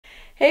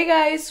Hey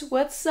guys,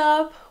 what's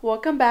up?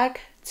 Welcome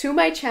back to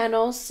my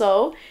channel.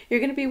 So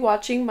you're gonna be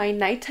watching my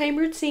nighttime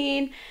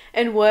routine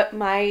and what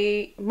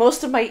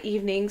most of my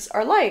evenings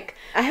are like.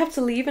 I have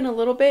to leave in a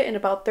little bit, in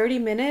about 30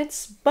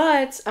 minutes,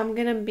 but I'm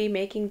gonna be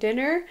making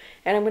dinner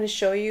and I'm gonna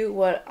show you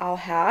what I'll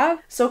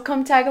have. So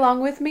come tag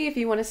along with me if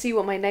you want to see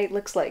what my night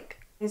looks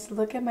like. Guys,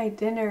 look at my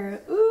dinner.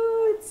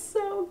 Ooh, it's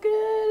so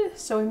good.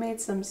 So we made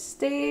some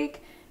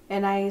steak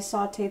and I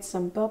sauteed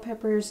some bell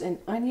peppers and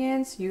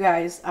onions. You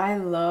guys, I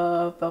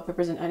love bell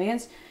peppers and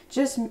onions.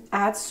 Just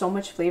adds so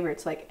much flavor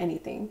to like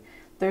anything.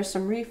 There's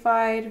some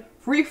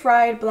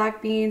refried black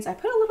beans. I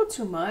put a little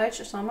too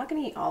much, so I'm not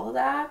gonna eat all of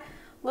that.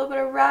 A little bit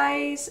of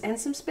rice and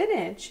some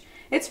spinach.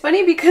 It's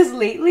funny because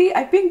lately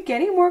I've been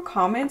getting more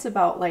comments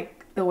about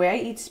like the way I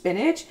eat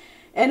spinach,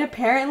 and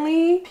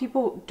apparently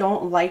people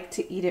don't like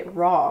to eat it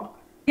raw.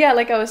 Yeah,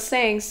 like I was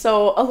saying,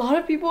 so a lot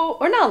of people,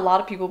 or not a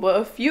lot of people, but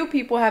a few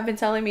people have been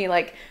telling me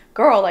like,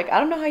 girl, like I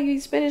don't know how you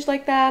eat spinach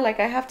like that, like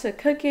I have to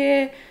cook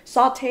it,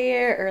 saute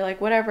it, or like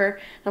whatever.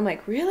 And I'm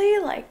like,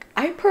 really? Like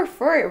I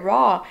prefer it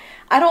raw.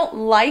 I don't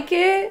like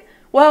it.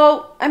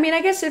 Well, I mean,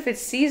 I guess if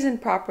it's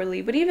seasoned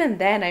properly, but even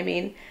then, I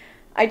mean,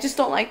 I just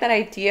don't like that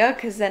idea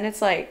because then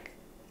it's like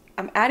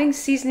I'm adding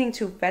seasoning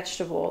to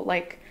vegetable.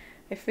 Like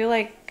I feel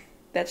like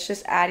that's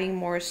just adding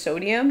more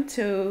sodium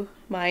to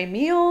my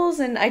meals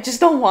and I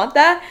just don't want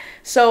that.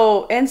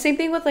 So, and same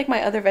thing with like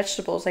my other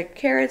vegetables like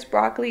carrots,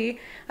 broccoli.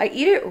 I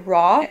eat it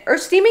raw, or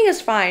steaming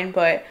is fine,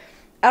 but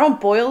I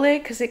don't boil it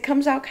because it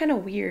comes out kind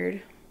of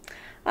weird.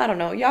 I don't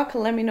know. Y'all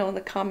can let me know in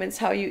the comments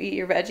how you eat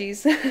your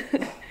veggies.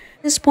 At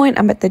this point,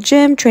 I'm at the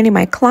gym training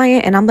my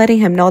client and I'm letting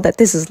him know that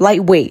this is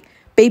lightweight.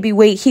 Baby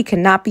weight, he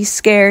cannot be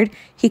scared,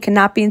 he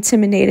cannot be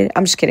intimidated.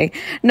 I'm just kidding.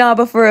 No,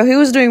 but for real, he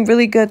was doing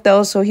really good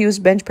though. So he was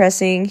bench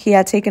pressing. He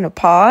had taken a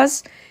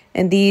pause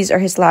and these are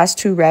his last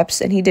 2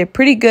 reps and he did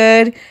pretty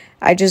good.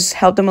 I just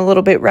helped him a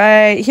little bit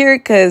right here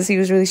because he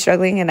was really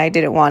struggling and I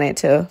didn't want it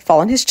to fall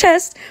on his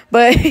chest,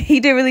 but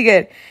he did really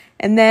good.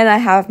 And then I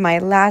have my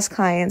last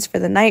clients for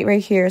the night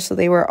right here. So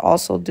they were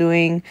also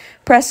doing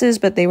presses,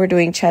 but they were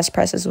doing chest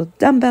presses with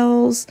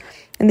dumbbells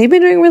and they've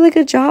been doing a really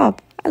good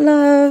job. I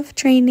love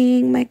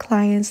training my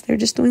clients. They're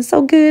just doing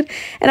so good.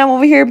 And I'm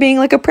over here being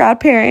like a proud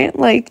parent.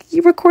 Like,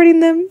 you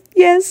recording them?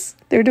 Yes,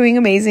 they're doing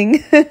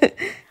amazing.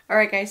 All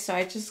right, guys, so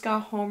I just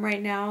got home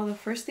right now. The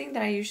first thing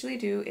that I usually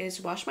do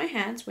is wash my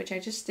hands, which I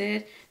just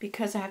did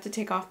because I have to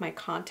take off my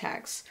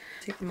contacts.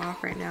 Take them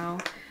off right now.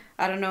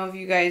 I don't know if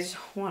you guys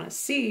want to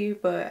see,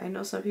 but I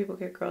know some people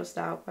get grossed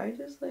out, but I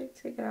just like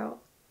take it out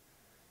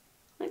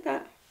like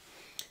that.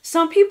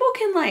 Some people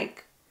can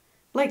like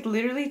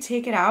literally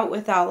take it out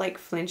without like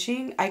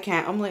flinching. I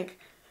can't. I'm like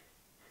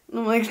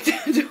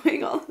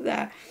doing all of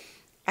that.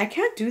 I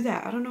can't do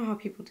that. I don't know how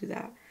people do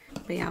that.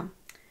 But yeah.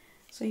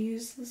 So I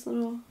use this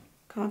little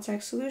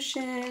contact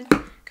solution,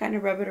 kind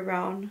of rub it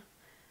around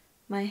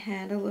my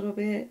hand a little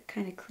bit,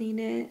 kind of clean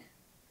it.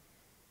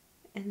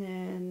 And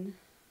then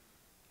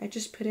I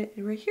just put it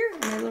right here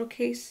in my little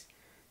case.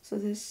 So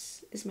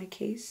this is my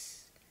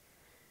case.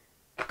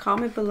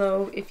 Comment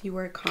below if you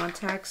wear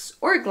contacts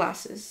or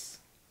glasses.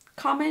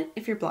 Comment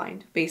if you're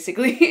blind,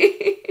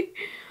 basically.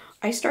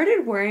 I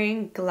started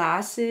wearing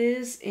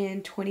glasses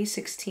in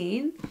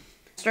 2016.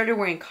 Started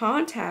wearing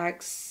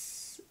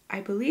contacts,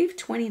 I believe,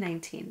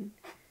 2019.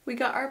 We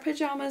got our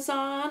pajamas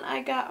on.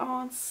 I got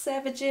on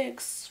Savage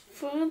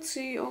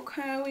Fancy.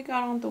 Okay, we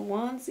got on the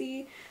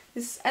onesie.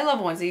 I love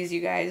onesies,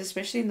 you guys,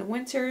 especially in the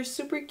winter.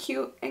 Super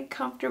cute and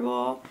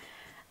comfortable.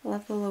 I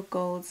love the little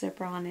gold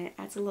zipper on it.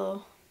 Adds a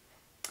little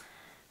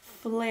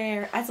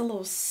flair. Adds a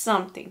little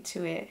something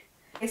to it.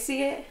 I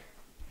see it.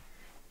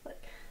 Look,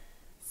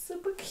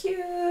 super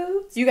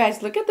cute. You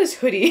guys, look at this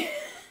hoodie.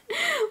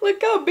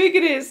 Look how big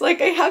it is. Like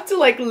I have to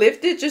like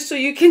lift it just so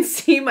you can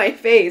see my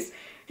face.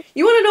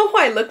 You want to know who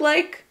I look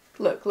like?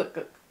 Look, look,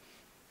 look.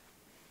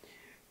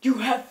 You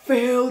have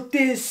failed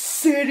this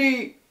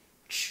city.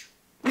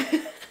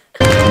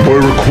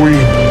 Moira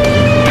Queen,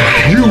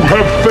 you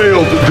have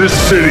failed this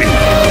city.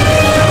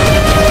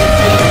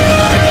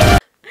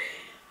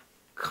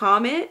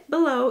 Comment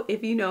below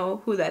if you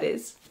know who that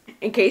is.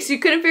 In case you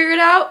couldn't figure it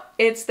out,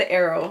 it's The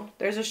Arrow.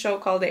 There's a show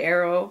called The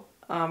Arrow.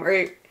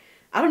 Or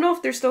I don't know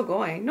if they're still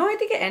going. No, I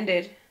think it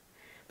ended.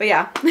 But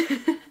yeah.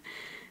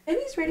 And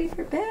he's ready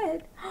for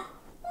bed.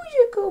 Who's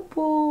your good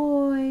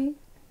boy?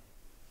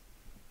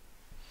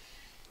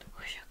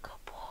 Who's your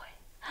good boy?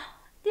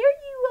 There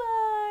you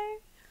are.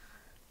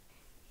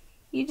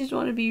 You just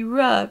want to be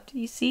rubbed.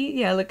 You see?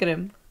 Yeah, look at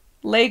him.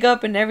 Leg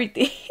up and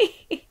everything.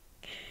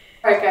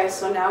 Alright guys,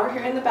 so now we're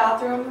here in the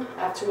bathroom. I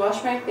have to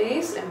wash my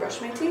face and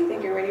brush my teeth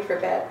and get ready for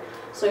bed.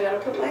 So I gotta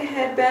put my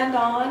headband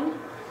on.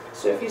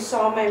 So if you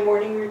saw my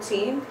morning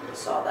routine, you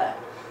saw that.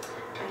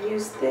 I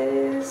use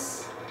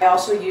this. I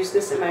also use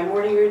this in my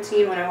morning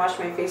routine when I wash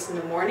my face in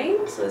the morning.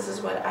 So this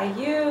is what I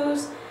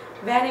use.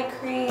 Vanity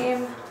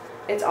cream.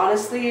 It's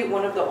honestly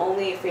one of the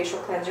only facial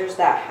cleansers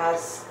that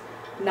has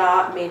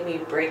not made me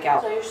break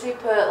out. So I usually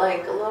put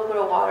like a little bit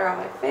of water on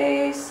my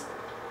face.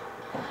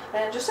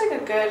 And just like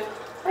a good,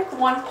 like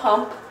 1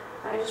 pump.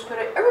 I just put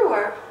it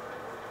everywhere.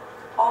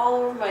 all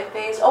over my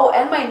face. Oh,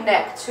 and my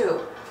neck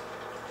too.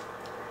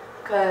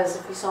 Because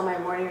if you saw my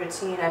morning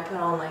routine, I put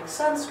on like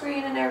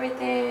sunscreen and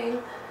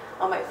everything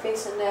on my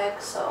face and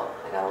neck, so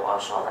I gotta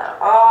wash all that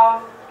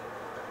off.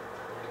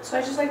 So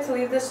I just like to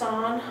leave this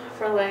on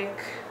for like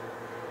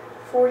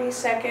 40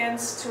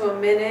 seconds to a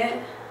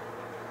minute.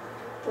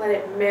 Let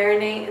it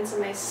marinate into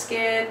my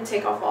skin,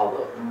 take off all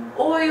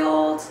the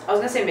oils. I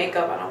was gonna say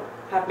makeup, I don't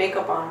have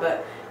makeup on,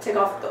 but take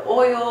off the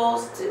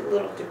oils, the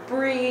little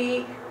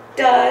debris,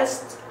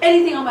 dust,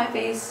 anything on my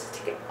face,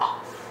 take it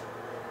off.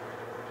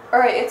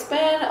 Alright, it's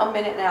been a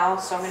minute now,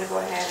 so I'm gonna go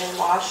ahead and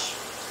wash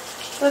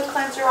the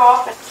cleanser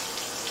off.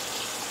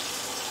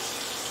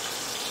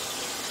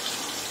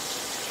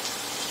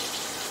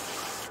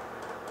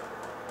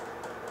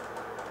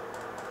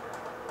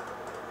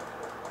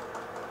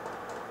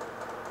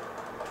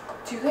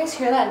 Do you guys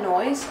hear that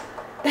noise?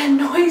 That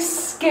noise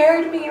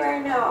scared me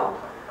right now.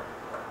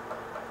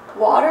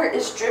 Water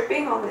is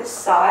dripping on this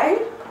side.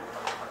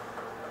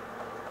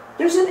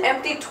 There's an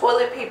empty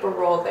toilet paper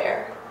roll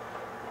there.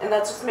 And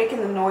that's what's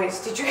making the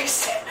noise. Did you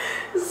guys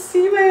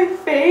see my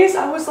face?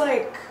 I was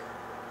like...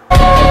 I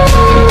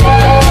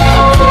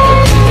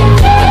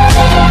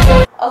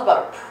was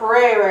about to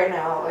pray right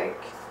now.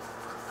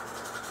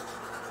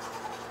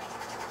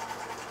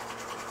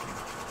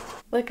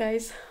 Look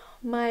guys,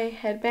 my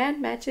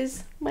headband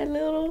matches my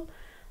little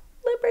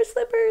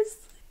slippers.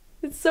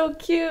 It's so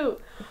cute.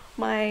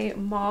 My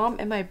mom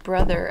and my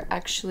brother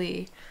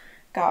actually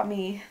got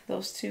me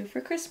those two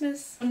for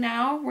Christmas.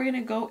 Now we're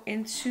gonna go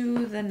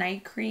into the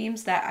night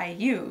creams that I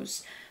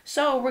use.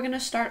 So we're gonna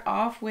start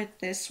off with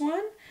this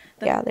one.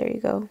 Yeah, there you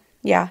go.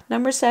 Yeah,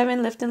 number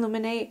 7 Lift and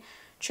Illuminate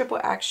Triple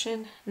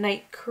Action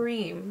Night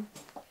Cream.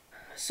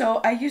 So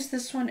I use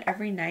this one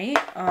every night,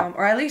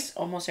 or at least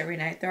almost every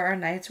night. There are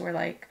nights where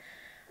like,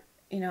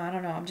 you know, I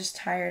don't know, I'm just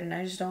tired and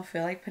I just don't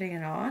feel like putting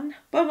it on.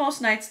 But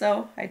most nights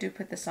though, I do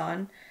put this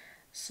on.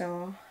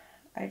 So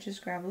I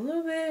just grab a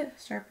little bit,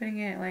 start putting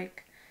it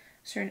like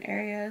certain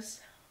areas,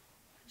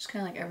 just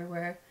kind of like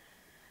everywhere.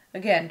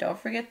 Again, don't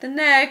forget the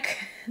neck.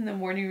 In the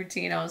morning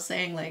routine, I was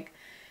saying like,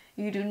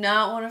 you do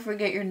not want to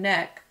forget your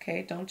neck,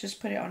 okay? Don't just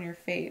put it on your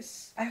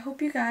face. I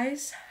hope you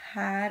guys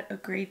had a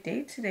great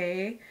day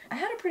today. I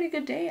had a pretty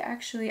good day,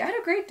 actually. I had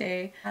a great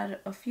day. I had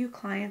a few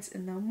clients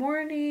in the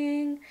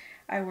morning.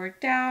 I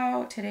worked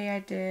out. Today I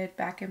did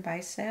back and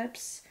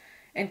biceps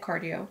and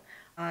cardio.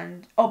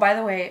 And oh, by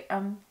the way,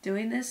 I'm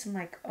doing this in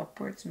like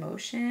upwards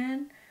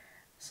motion.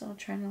 So I'm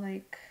trying to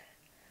like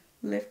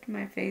lift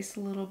my face a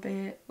little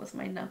bit with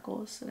my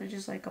knuckles, and I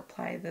just like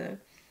apply the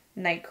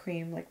night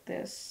cream like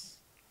this.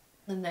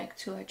 The neck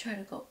too, I try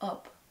to go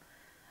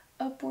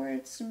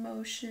upwards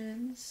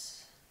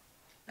motions.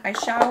 I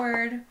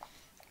showered,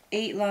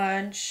 ate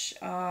lunch,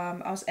 I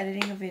was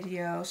editing a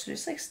video, so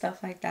just like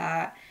stuff like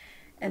that.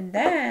 And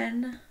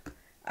then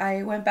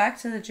I went back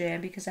to the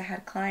gym because I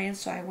had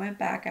clients, so I went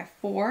back at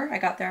 4. I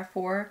got there at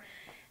 4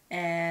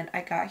 and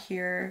I got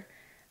here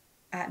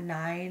at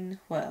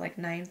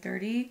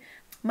 9:30.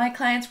 My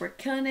clients were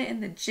killing it in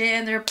the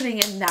gym. They were putting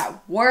in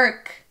that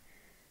work.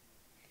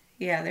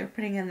 Yeah, they were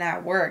putting in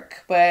that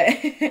work. But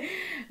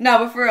no,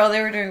 but for real,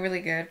 they were doing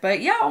really good.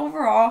 But yeah,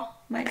 overall,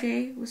 my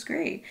day was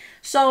great.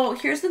 So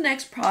here's the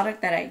next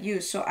product that I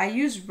use. So I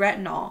use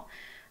retinol.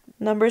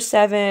 Number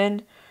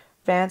 7,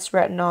 Advanced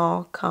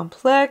Retinol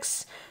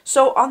Complex.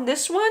 So on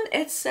this one,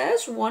 it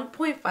says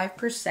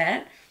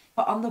 1.5%.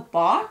 But on the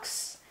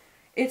box,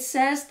 it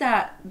says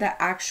that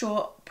the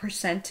actual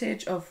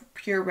percentage of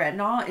pure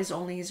retinol is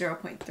only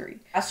 0.3.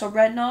 So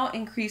retinol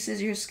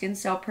increases your skin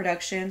cell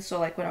production. So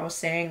like what I was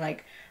saying,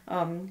 like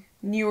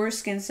newer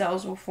skin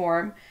cells will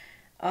form.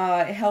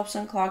 It helps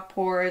unclog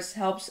pores,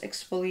 helps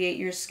exfoliate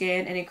your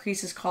skin, and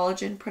increases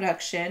collagen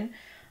production,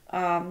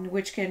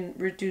 which can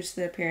reduce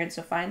the appearance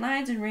of fine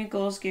lines and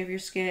wrinkles, give your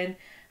skin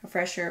a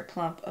fresher,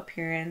 plump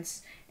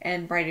appearance,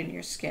 and brighten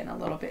your skin a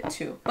little bit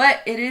too.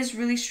 But it is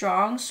really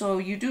strong, so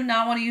you do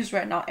not want to use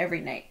retinol every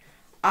night.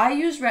 I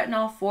use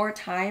retinol 4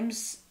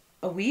 times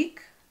a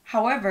week.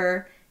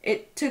 However,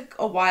 it took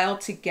a while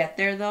to get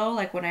there though.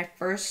 Like when I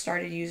first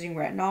started using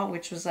retinol,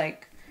 which was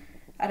like,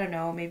 I don't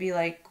know, maybe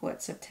like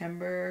what,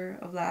 September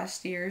of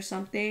last year or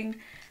something.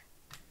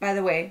 By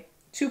the way,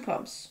 2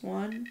 pumps.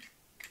 1,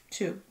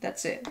 2.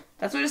 That's it.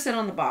 That's what it said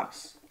on the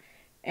box.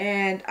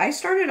 And I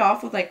started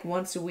off with like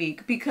once a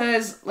week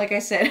because, like I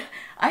said,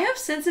 I have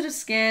sensitive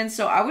skin.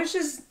 So I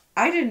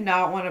did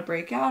not want to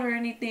break out or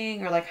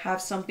anything or like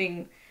have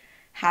something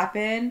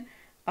happen.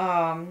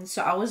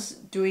 So I was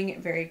doing it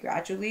very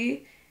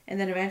gradually. And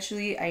then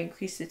eventually I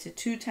increased it to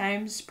 2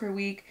 times per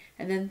week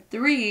and then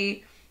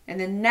 3. And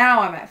then now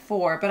I'm at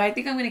 4. But I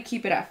think I'm going to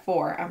keep it at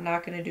 4. I'm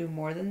not going to do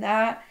more than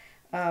that.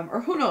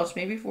 Or who knows,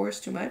 maybe 4 is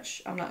too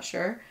much. I'm not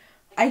sure.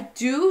 I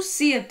do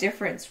see a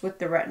difference with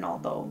the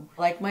retinol though.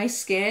 Like my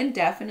skin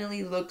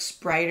definitely looks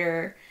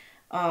brighter.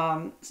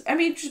 I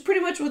mean, just pretty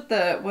much with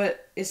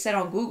what is said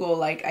on Google,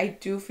 like I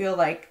do feel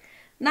like,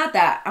 not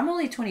that, I'm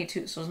only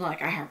 22, so it's not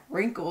like I have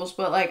wrinkles,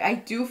 but like I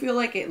do feel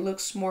like it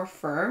looks more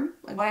firm.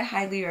 Like I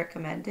highly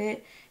recommend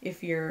it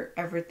if you're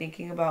ever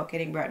thinking about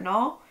getting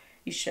retinol.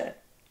 You should.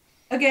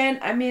 Again,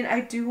 I mean,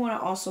 I do want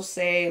to also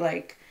say,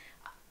 like,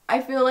 I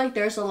feel like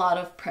there's a lot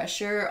of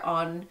pressure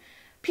on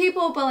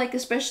people, but like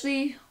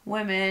especially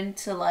women,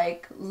 to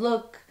like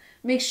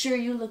make sure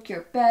you look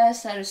your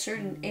best at a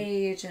certain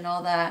age and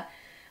all that.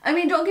 I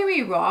mean, don't get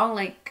me wrong,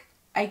 like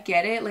I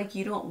get it, like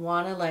you don't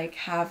want to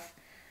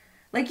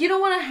you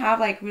don't want to have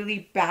like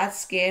really bad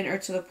skin, or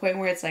to the point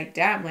where it's like,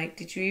 damn, like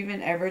did you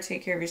even ever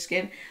take care of your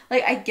skin?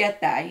 Like I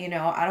get that, you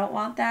know, I don't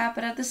want that,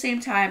 but at the same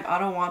time, I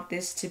don't want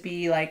this to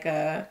be like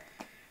a,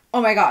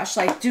 oh my gosh,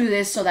 like do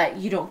this so that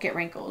you don't get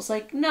wrinkles.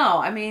 Like no,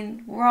 I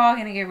mean, we're all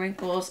gonna get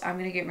wrinkles. I'm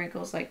gonna get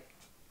wrinkles. Like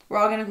we're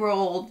all gonna grow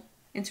old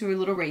into a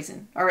little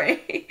raisin. All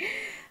right.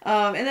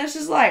 And that's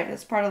just life.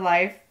 That's part of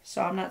life.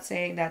 So I'm not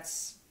saying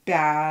that's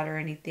bad or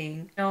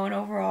anything. No, and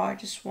overall, I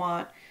just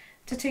want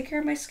to take care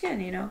of my skin,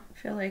 you know. I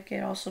feel like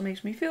it also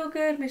makes me feel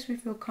good, makes me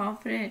feel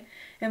confident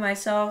in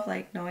myself,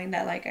 like knowing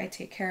that like I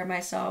take care of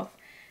myself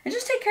and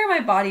just take care of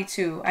my body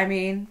too. I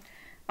mean,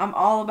 I'm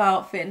all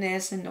about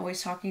fitness and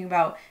always talking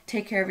about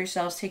take care of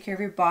yourselves, take care of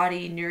your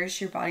body,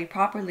 nourish your body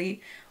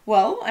properly.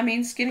 Well, I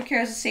mean,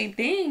 skincare is the same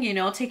thing, you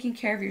know, taking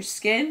care of your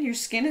skin. Your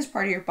skin is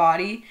part of your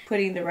body,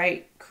 putting the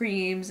right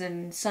creams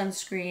and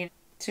sunscreen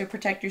to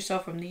protect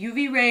yourself from the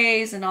UV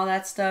rays and all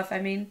that stuff.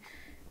 I mean,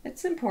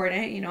 it's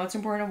important, you know, it's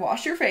important to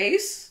wash your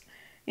face.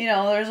 You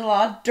know, there's a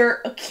lot of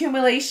dirt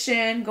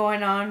accumulation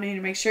going on. You need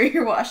to make sure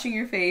you're washing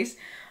your face.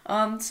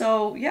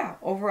 So yeah,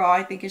 overall,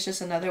 I think it's just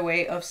another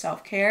way of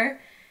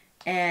self-care.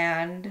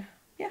 And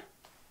yeah,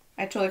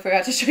 I totally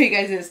forgot to show you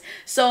guys this.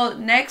 So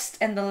next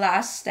and the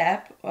last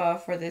step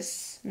for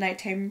this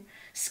nighttime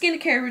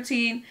skincare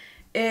routine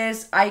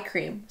is eye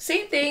cream.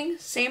 Same thing,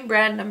 same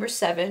brand, number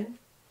 7.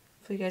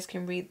 If you guys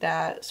can read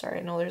that. Sorry,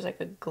 I know there's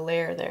like a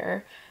glare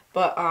there.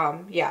 But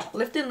yeah,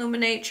 Lift and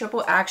Illuminate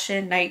Triple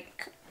Action Eye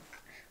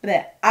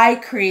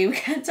Cream.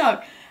 Can't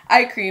talk.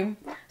 Eye cream.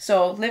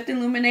 So Lift and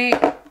Illuminate,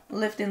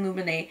 Lift and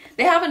Illuminate.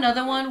 They have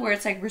another one where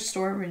it's like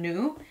Restore and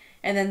Renew.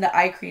 And then the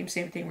eye cream,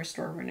 same thing,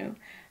 Restore and Renew.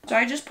 So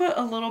I just put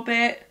a little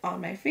bit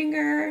on my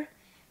finger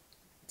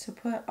to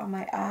put on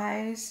my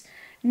eyes.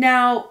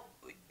 Now,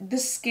 the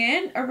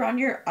skin around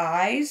your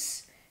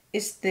eyes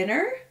is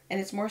thinner and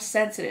it's more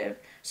sensitive.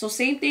 So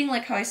same thing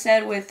like how I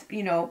said with,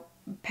 you know,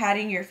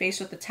 patting your face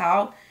with a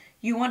towel.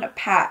 You want to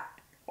pat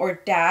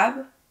or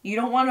dab. You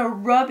don't want to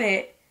rub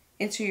it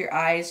into your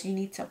eyes. You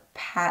need to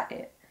pat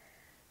it.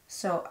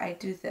 So I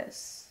do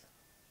this.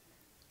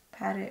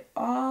 Pat it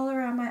all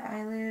around my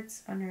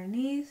eyelids,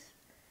 underneath,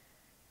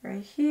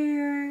 right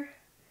here,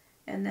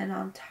 and then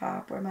on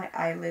top where my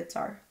eyelids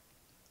are.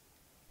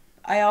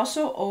 I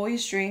also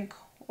always drink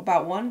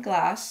about 1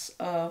 glass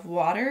of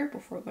water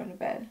before going to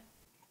bed.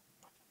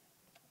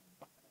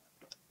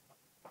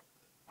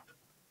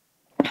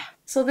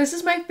 So this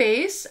is my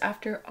face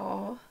after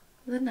all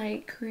the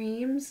night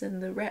creams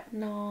and the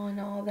retinol and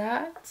all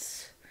that.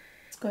 Let's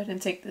go ahead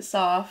and take this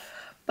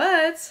off.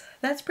 But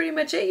that's pretty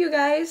much it, you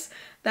guys.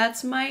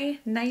 That's my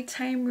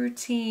nighttime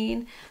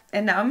routine.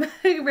 And now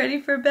I'm ready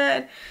for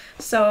bed.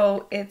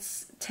 So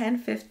it's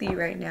 10:50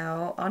 right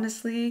now.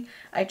 Honestly,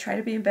 I try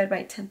to be in bed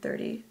by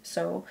 10:30.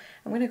 So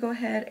I'm going to go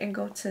ahead and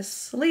go to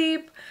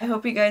sleep. I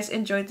hope you guys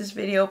enjoyed this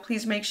video.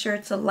 Please make sure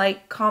to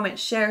like, comment,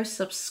 share,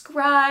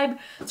 subscribe.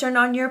 Turn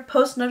on your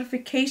post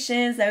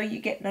notifications. That way you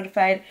get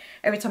notified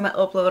every time I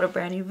upload a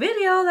brand new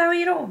video. That way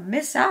you don't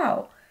miss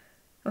out.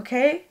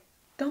 Okay?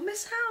 Don't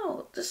miss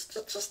out.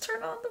 Just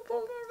turn on the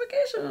post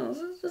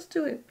notifications. Just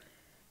do it.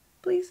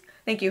 Please.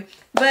 Thank you.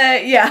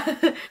 But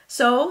yeah.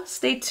 So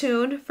stay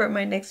tuned for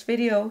my next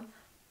video.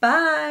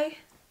 Bye.